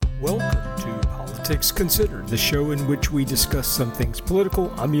Politics Considered, the show in which we discuss some things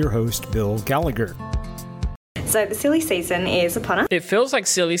political. I'm your host, Bill Gallagher. So the silly season is upon us. It feels like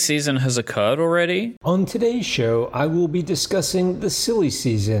silly season has occurred already. On today's show, I will be discussing the silly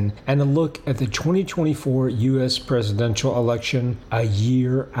season and a look at the 2024 U.S. presidential election a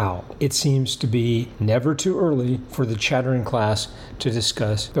year out. It seems to be never too early for the chattering class to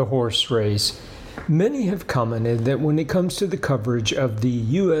discuss the horse race. Many have commented that when it comes to the coverage of the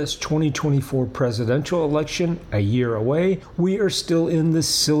U.S. 2024 presidential election a year away, we are still in the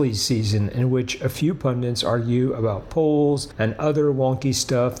silly season in which a few pundits argue about polls and other wonky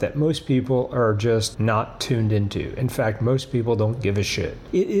stuff that most people are just not tuned into. In fact, most people don't give a shit.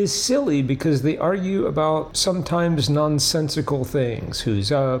 It is silly because they argue about sometimes nonsensical things.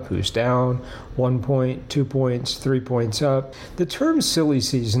 Who's up, who's down, 1 point, 2 points, 3 points up. The term silly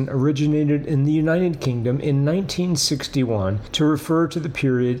season originated in the United Kingdom in 1961 to refer to the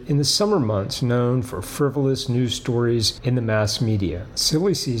period in the summer months known for frivolous news stories in the mass media.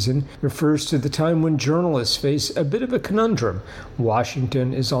 Silly season refers to the time when journalists face a bit of a conundrum.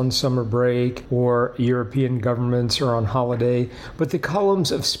 Washington is on summer break or European governments are on holiday, but the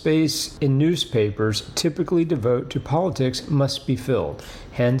columns of space in newspapers typically devote to politics must be filled.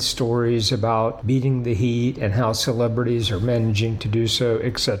 Hence stories about beating the heat and how celebrities are managing to do so,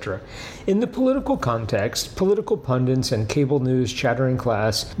 etc. In the political context, political pundits and cable news chattering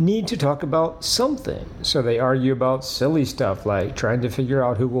class need to talk about something. So they argue about silly stuff like trying to figure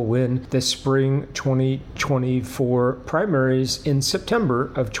out who will win the spring 2024 primaries in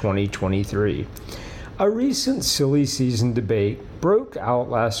September of 2023. A recent silly season debate broke out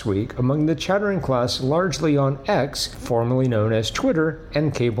last week among the chattering class largely on X, formerly known as Twitter,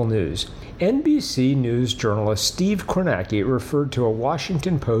 and cable news. NBC News journalist Steve Kornacki referred to a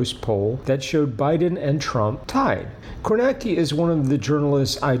Washington Post poll that showed Biden and Trump tied. Kornacki is one of the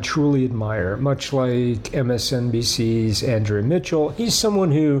journalists I truly admire, much like MSNBC's Andrew Mitchell. He's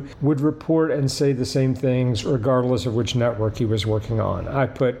someone who would report and say the same things regardless of which network he was working on. I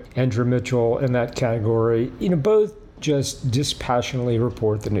put Andrew Mitchell in that category. Both just dispassionately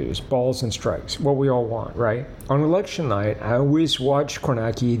report the news, balls and strikes, what we all want, right? On election night, I always watch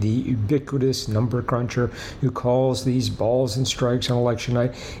Kornacki, the ubiquitous number cruncher who calls these balls and strikes on election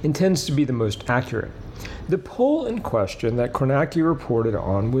night, intends to be the most accurate. The poll in question that Kornacki reported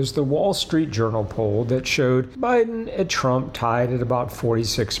on was the Wall Street Journal poll that showed Biden and Trump tied at about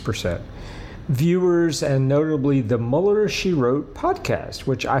 46%. Viewers, and notably the Mueller, She Wrote podcast,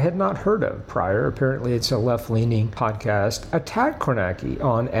 which I had not heard of prior, apparently it's a left-leaning podcast, attacked Kornacki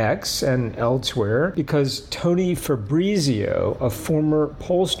on X and elsewhere because Tony Fabrizio, a former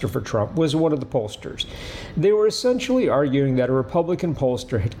pollster for Trump, was one of the pollsters. They were essentially arguing that a Republican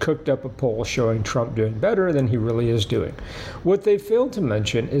pollster had cooked up a poll showing Trump doing better than he really is doing. What they failed to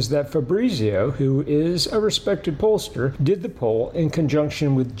mention is that Fabrizio, who is a respected pollster, did the poll in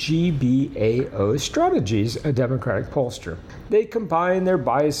conjunction with GBA Strategies, a Democratic pollster. They combined their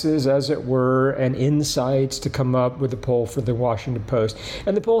biases, as it were, and insights to come up with a poll for the Washington Post,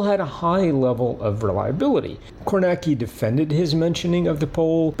 and the poll had a high level of reliability. Kornacki defended his mentioning of the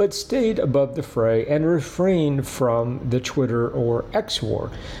poll, but stayed above the fray and refrained from the Twitter or X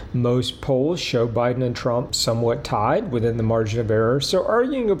war. Most polls show Biden and Trump somewhat tied within the margin of error, so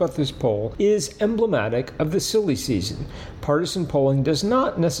arguing about this poll is emblematic of the silly season. Partisan polling does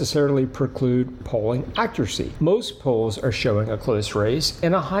not necessarily preclude polling accuracy. Most polls are showing a close race.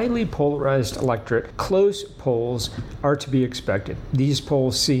 In a highly polarized electorate, close polls are to be expected. These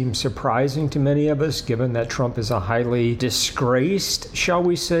polls seem surprising to many of us, given that Trump is a highly disgraced, shall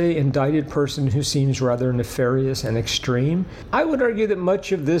we say, indicted person who seems rather nefarious and extreme. I would argue that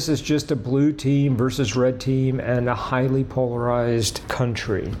much of this is just a blue team versus red team and a highly polarized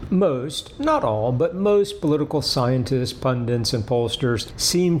country. Most, not all, but most political scientists, pundits, and pollsters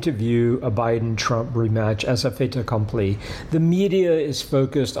seem to view a Biden-Trump rematch as a fait accompli. The media is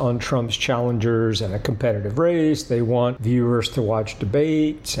focused on Trump's challengers and a competitive race. They want viewers to watch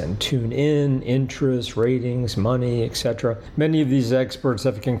debates and tune in, interest, ratings, money, etc. Many of these experts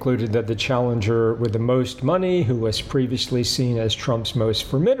have concluded that the challenger with the most money, who was previously seen as Trump's most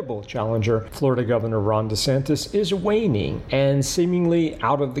formidable challenger, Florida Governor Ron DeSantis, is waning and seemingly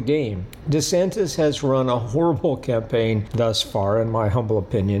out of the game. DeSantis has run a horrible campaign thus far, in my humble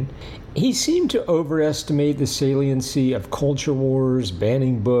opinion. He seemed to overestimate the saliency of culture wars,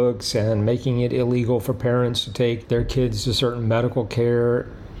 banning books, and making it illegal for parents to take their kids to certain medical care.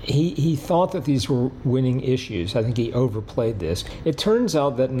 he thought that these were winning issues. I think he overplayed this. It turns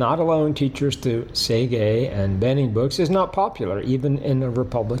out that not allowing teachers to say gay and banning books is not popular, even in a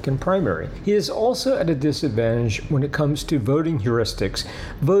Republican primary. He is also at a disadvantage when it comes to voting heuristics.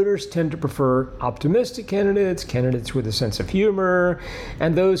 Voters tend to prefer optimistic candidates with a sense of humor,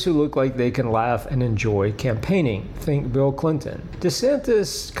 and those who look like they can laugh and enjoy campaigning. Think Bill Clinton.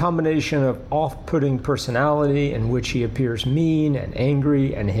 DeSantis' combination of off-putting personality in which he appears mean and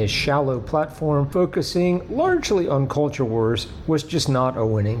angry, and his shallow platform focusing largely on culture wars was just not a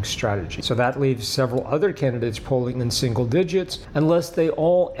winning strategy. So that leaves several other candidates polling in single digits. Unless they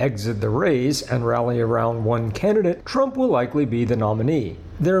all exit the race and rally around one candidate, Trump will likely be the nominee.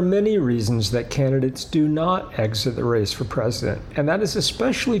 There are many reasons that candidates do not exit the race for president, and that is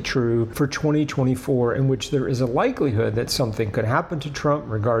especially true for 2024, in which there is a likelihood that something could happen to Trump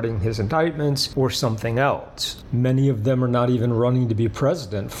regarding his indictments or something else. Many of them are not even running to be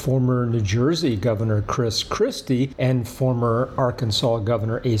president. Former New Jersey Governor Chris Christie and former Arkansas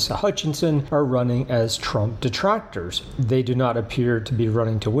Governor Asa Hutchinson are running as Trump detractors. They do not appear to be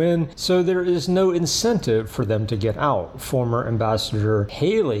running to win, so there is no incentive for them to get out. Former Ambassador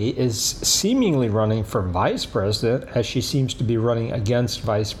Haley is seemingly running for vice president, as she seems to be running against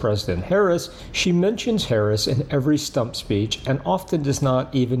Vice President Harris. She mentions Harris in every stump speech and often does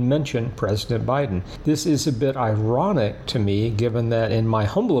not even mention President Biden. This is a bit ironic to me, given that, in my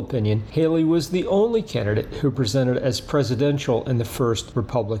humble opinion, Haley was the only candidate who presented as presidential in the first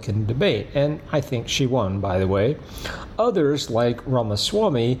Republican debate, and I think she won, by the way. Others, like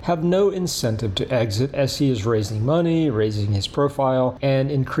Ramaswamy, have no incentive to exit, as he is raising money, raising his profile, and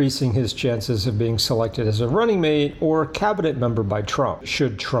increasing his chances of being selected as a running mate or cabinet member by Trump,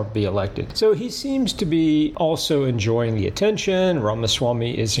 should Trump be elected. So he seems to be also enjoying the attention.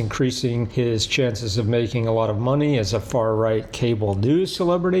 Ramaswamy is increasing his chances of making a lot of money as a far-right cable news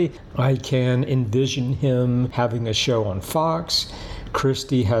celebrity. I can envision him having a show on Fox.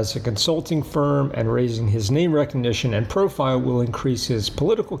 Christie has a consulting firm, and raising his name recognition and profile will increase his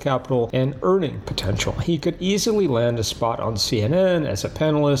political capital and earning potential. He could easily land a spot on CNN as a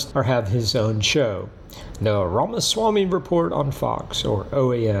panelist or have his own show. The Ramaswamy Report on Fox or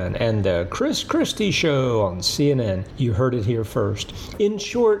OAN, and the Chris Christie Show on CNN. You heard it here first. In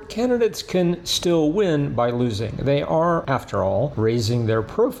short, candidates can still win by losing. They are, after all, raising their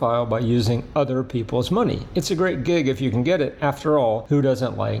profile by using other people's money. It's a great gig if you can get it. After all, who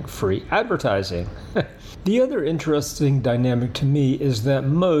doesn't like free advertising? The other interesting dynamic to me is that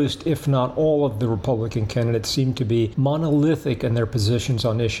most, if not all, of the Republican candidates seem to be monolithic in their positions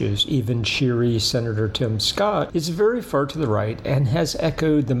on issues. Even cheery Senator Tim Scott is very far to the right and has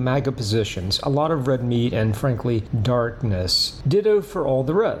echoed the MAGA positions, a lot of red meat and, frankly, darkness. Ditto for all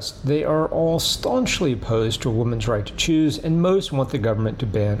the rest. They are all staunchly opposed to a woman's right to choose, and most want the government to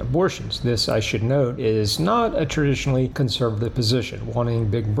ban abortions. This, I should note, is not a traditionally conservative position, wanting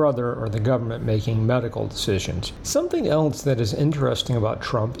Big Brother or the government making medical decisions. Something else that is interesting about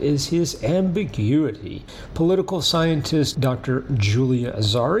Trump is his ambiguity. Political scientist Dr. Julia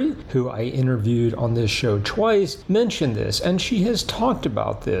Azari, who I interviewed on this show twice, mentioned this, and she has talked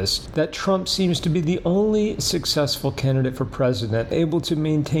about this, that Trump seems to be the only successful candidate for president able to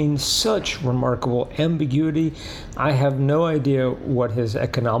maintain such remarkable ambiguity. I have no idea what his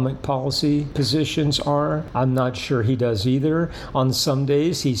economic policy positions are. I'm not sure he does either. On some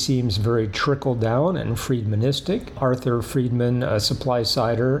days, he seems very trickle down and Friedmanistic. Arthur Friedman, a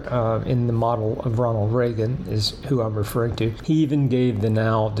supply-sider in the model of Ronald Reagan, is who I'm referring to. He even gave the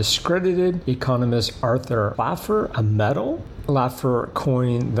now discredited economist Arthur Laffer a medal. Laffer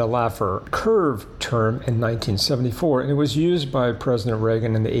coined the Laffer curve term in 1974, and it was used by President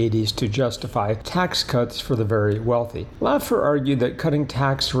Reagan in the 80s to justify tax cuts for the very wealthy. Laffer argued that cutting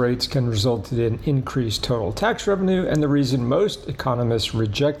tax rates can result in increased total tax revenue, and the reason most economists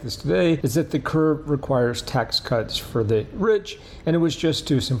reject this today is that the curve requires tax cuts for the rich, and it was just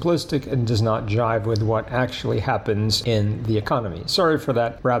too simplistic and does not jive with what actually happens in the economy. Sorry for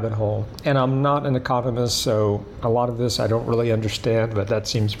that rabbit hole. And I'm not an economist, so a lot of this I don't really understand, but that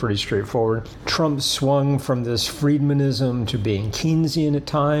seems pretty straightforward. Trump swung from this Friedmanism to being Keynesian at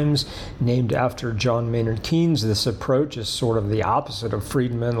times, named after John Maynard Keynes. This approach is sort of the opposite of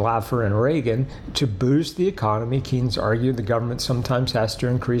Friedman, Laffer, and Reagan. To boost the economy, Keynes argued the government sometimes has to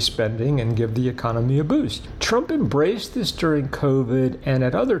increase spending and give the economy a boost. Trump embraced this during COVID, and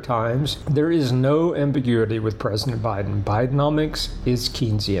at other times, there is no ambiguity with President Biden. Bidenomics is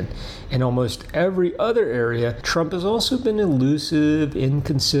Keynesian. In almost every other area, Trump has also been elusive,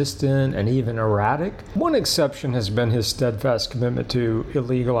 inconsistent, and even erratic. One exception has been his steadfast commitment to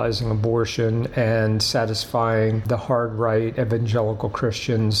illegalizing abortion and satisfying the hard right evangelical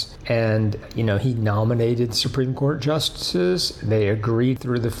Christians. And, he nominated Supreme Court justices. They agreed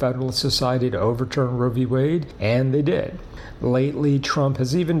through the Federalist Society to overturn Roe v. Wade, and they did. Lately, Trump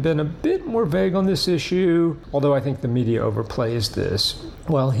has even been a bit more vague on this issue, although I think the media overplays this.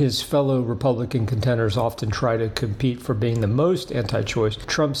 While his fellow Republican contenders often try to compete for being the most anti-choice,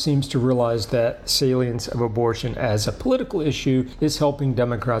 Trump seems to realize that salience of abortion as a political issue is helping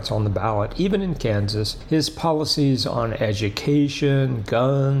Democrats on the ballot, even in Kansas. His policies on education,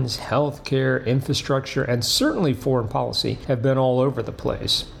 guns, healthcare, infrastructure, and certainly foreign policy have been all over the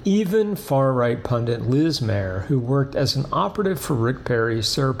place. Even far-right pundit Liz Mayer, who worked as an operative for Rick Perry,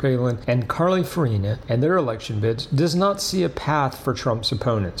 Sarah Palin, and Carly Fiorina and their election bids, does not see a path for Trump's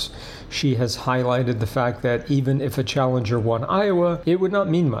opponents. She has highlighted the fact that even if a challenger won Iowa, it would not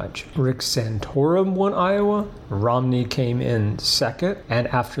mean much. Rick Santorum won Iowa, Romney came in second, and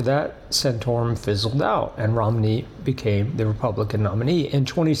after that, Santorum fizzled out, and Romney became the Republican nominee. In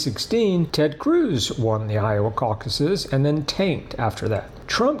 2016, Ted Cruz won the Iowa caucuses and then tanked after that.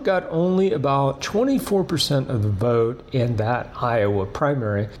 Trump got only about 24% of the vote in that Iowa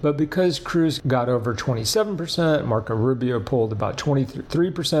primary, but because Cruz got over 27%, Marco Rubio pulled about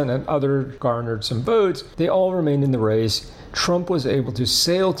 23%, and others garnered some votes, they all remained in the race. Trump was able to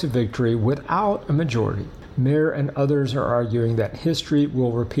sail to victory without a majority. Mayer and others are arguing that history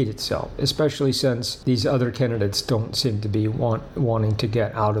will repeat itself, especially since these other candidates don't seem to be wanting to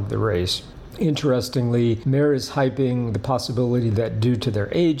get out of the race. Interestingly, Mayer is hyping the possibility that due to their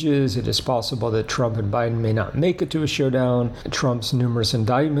ages, it is possible that Trump and Biden may not make it to a showdown. Trump's numerous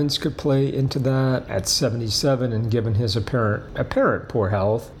indictments could play into that at 77, and given his apparent poor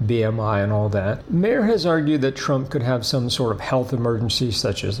health, BMI and all that. Mayer has argued that Trump could have some sort of health emergency,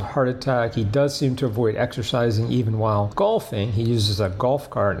 such as a heart attack. He does seem to avoid exercising even while golfing. He uses a golf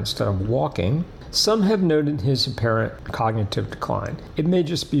cart instead of walking. Some have noted his apparent cognitive decline. It may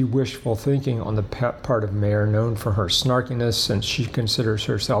just be wishful thinking on the part of Mayer, known for her snarkiness since she considers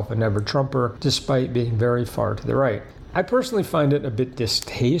herself a never-Trumper, despite being very far to the right. I personally find it a bit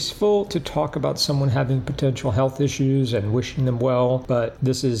distasteful to talk about someone having potential health issues and wishing them well, but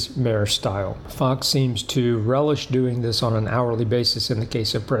this is Mayer's style. Fox seems to relish doing this on an hourly basis in the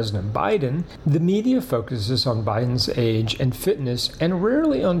case of President Biden. The media focuses on Biden's age and fitness and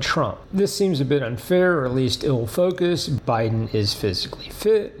rarely on Trump. This seems a bit unfair, or at least ill-focused. Biden is physically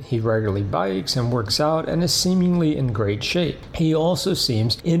fit, he regularly bikes and works out, and is seemingly in great shape. He also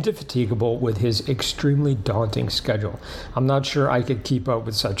seems indefatigable with his extremely daunting schedule. I'm not sure I could keep up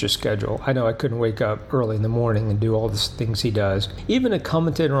with such a schedule. I know I couldn't wake up early in the morning and do all the things he does. Even a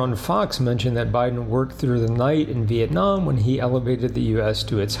commentator on Fox mentioned that Biden worked through the night in Vietnam when he elevated the U.S.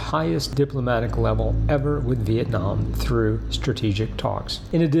 to its highest diplomatic level ever with Vietnam through strategic talks.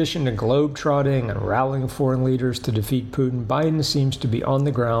 In addition to globetrotting and rallying foreign leaders to defeat Putin, Biden seems to be on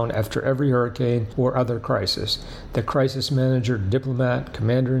the ground after every hurricane or other crisis. The crisis manager, diplomat,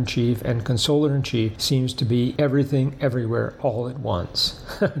 commander-in-chief, and consoler-in-chief seems to be everything everywhere all at once.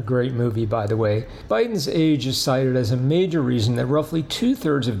 Great movie, by the way. Biden's age is cited as a major reason that roughly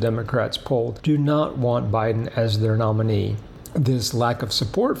 2/3 of Democrats polled do not want Biden as their nominee. This lack of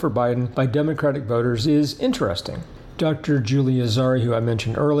support for Biden by Democratic voters is interesting. Dr. Julia Azari, who I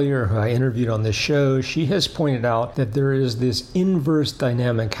mentioned earlier, who I interviewed on this show, she has pointed out that there is this inverse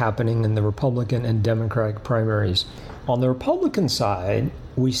dynamic happening in the Republican and Democratic primaries. On the Republican side,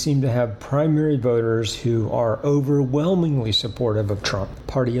 we seem to have primary voters who are overwhelmingly supportive of Trump.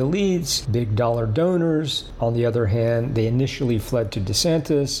 Party elites, big dollar donors. On the other hand, they initially fled to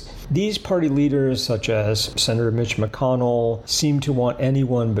DeSantis. These party leaders, such as Senator Mitch McConnell, seem to want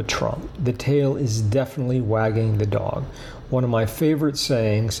anyone but Trump. The tail is definitely wagging the dog. One of my favorite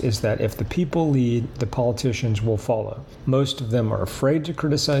sayings is that if the people lead, the politicians will follow. Most of them are afraid to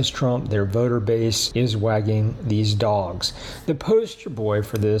criticize Trump. Their voter base is wagging these dogs. The poster boy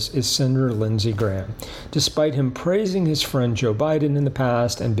for this is Senator Lindsey Graham. Despite him praising his friend Joe Biden in the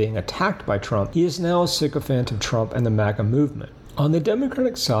past and being attacked by Trump, he is now a sycophant of Trump and the MAGA movement. On the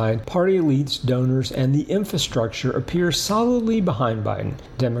Democratic side, party elites, donors, and the infrastructure appear solidly behind Biden.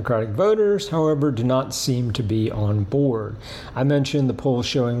 Democratic voters, however, do not seem to be on board. I mentioned the polls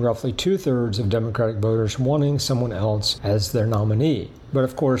showing roughly 2/3 of Democratic voters wanting someone else as their nominee. But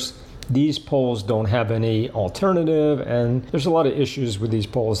of course, these polls don't have any alternative, and there's a lot of issues with these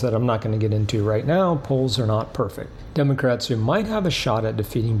polls that I'm not going to get into right now. Polls are not perfect. Democrats who might have a shot at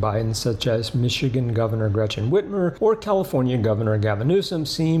defeating Biden, such as Michigan Governor Gretchen Whitmer or California Governor Gavin Newsom,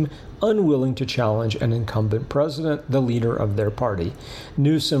 seem unwilling to challenge an incumbent president, the leader of their party.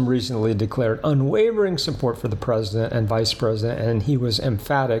 Newsom recently declared unwavering support for the president and vice president, and he was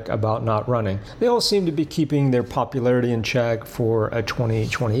emphatic about not running. They all seem to be keeping their popularity in check for a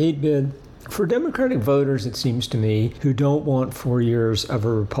 2028 bid. For Democratic voters, it seems to me, who don't want 4 years of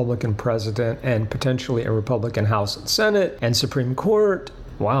a Republican president and potentially a Republican House and Senate and Supreme Court,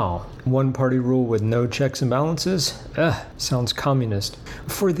 wow, one-party rule with no checks and balances? Sounds communist.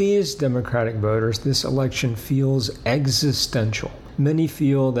 For these Democratic voters, this election feels existential. Many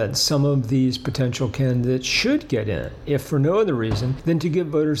feel that some of these potential candidates should get in, if for no other reason than to give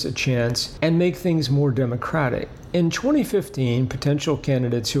voters a chance and make things more democratic. In 2015, potential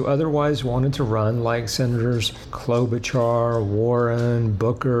candidates who otherwise wanted to run, like Senators Klobuchar, Warren,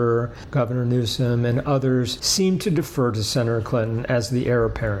 Booker, Governor Newsom, and others, seemed to defer to Senator Clinton as the heir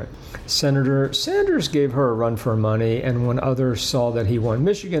apparent. Senator Sanders gave her a run for her money, and when others saw that he won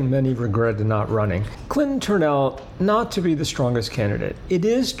Michigan, many regretted not running. Clinton turned out not to be the strongest candidate. It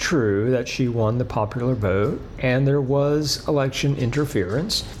is true that she won the popular vote, and there was election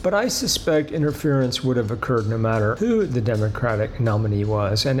interference, but I suspect interference would have occurred no matter who the Democratic nominee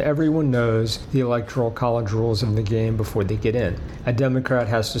was, and everyone knows the Electoral College rules of the game before they get in. A Democrat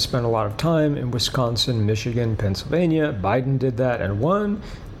has to spend a lot of time in Wisconsin, Michigan, Pennsylvania. Biden did that and won.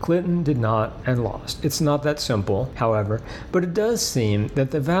 Clinton did not and lost. It's not that simple, however, but it does seem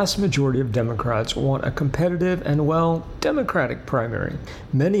that the vast majority of Democrats want a competitive and, well, democratic primary.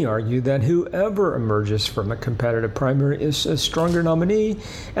 Many argue that whoever emerges from a competitive primary is a stronger nominee,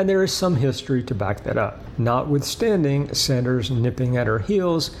 and there is some history to back that up. Notwithstanding Sanders nipping at her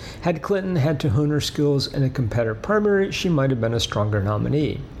heels, had Clinton had to hone her skills in a competitive primary, she might have been a stronger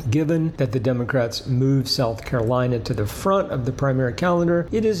nominee. Given that the Democrats moved South Carolina to the front of the primary calendar,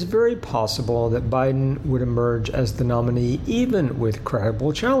 it is very possible that Biden would emerge as the nominee even with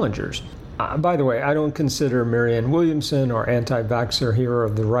credible challengers. By the way, I don't consider Marianne Williamson or anti-vaxxer hero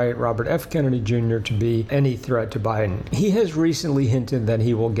of the right, Robert F. Kennedy Jr., to be any threat to Biden. He has recently hinted that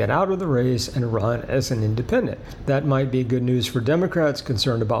he will get out of the race and run as an independent. That might be good news for Democrats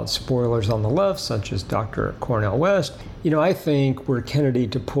concerned about spoilers on the left, such as Dr. Cornel West. I think were Kennedy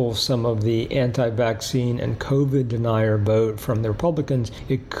to pull some of the anti-vaccine and COVID denier vote from the Republicans,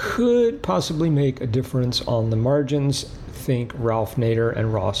 it could possibly make a difference on the margins. Think Ralph Nader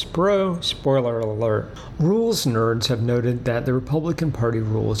and Ross Perot. Spoiler alert. Rules nerds have noted that the Republican Party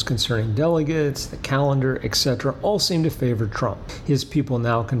rules concerning delegates, the calendar, etc. all seem to favor Trump. His people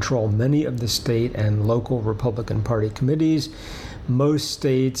now control many of the state and local Republican Party committees. Most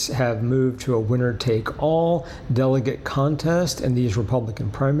states have moved to a winner-take-all delegate contest in these Republican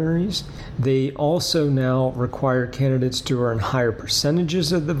primaries. They also now require candidates to earn higher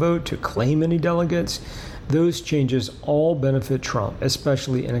percentages of the vote to claim any delegates. Those changes all benefit Trump,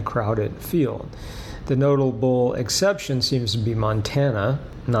 especially in a crowded field. The notable exception seems to be Montana.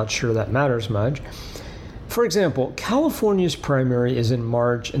 Not sure that matters much. For example, California's primary is in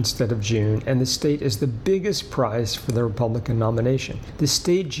March instead of June, and the state is the biggest prize for the Republican nomination. The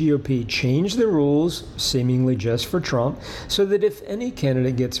state GOP changed the rules, seemingly just for Trump, so that if any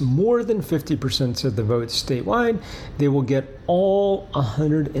candidate gets more than 50% of the votes statewide, they will get all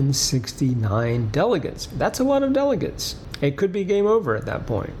 169 delegates. That's a lot of delegates. It could be game over at that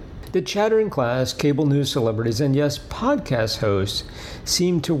point. The chattering class, cable news celebrities, and yes, podcast hosts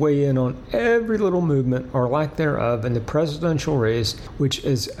seem to weigh in on every little movement or lack thereof in the presidential race, which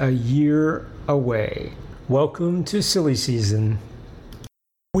is a year away. Welcome to silly season.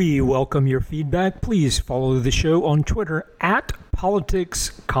 We welcome your feedback. Please follow the show on Twitter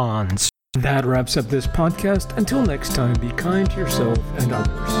 @PoliticsCons. That wraps up this podcast. Until next time, be kind to yourself and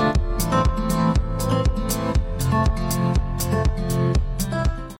others.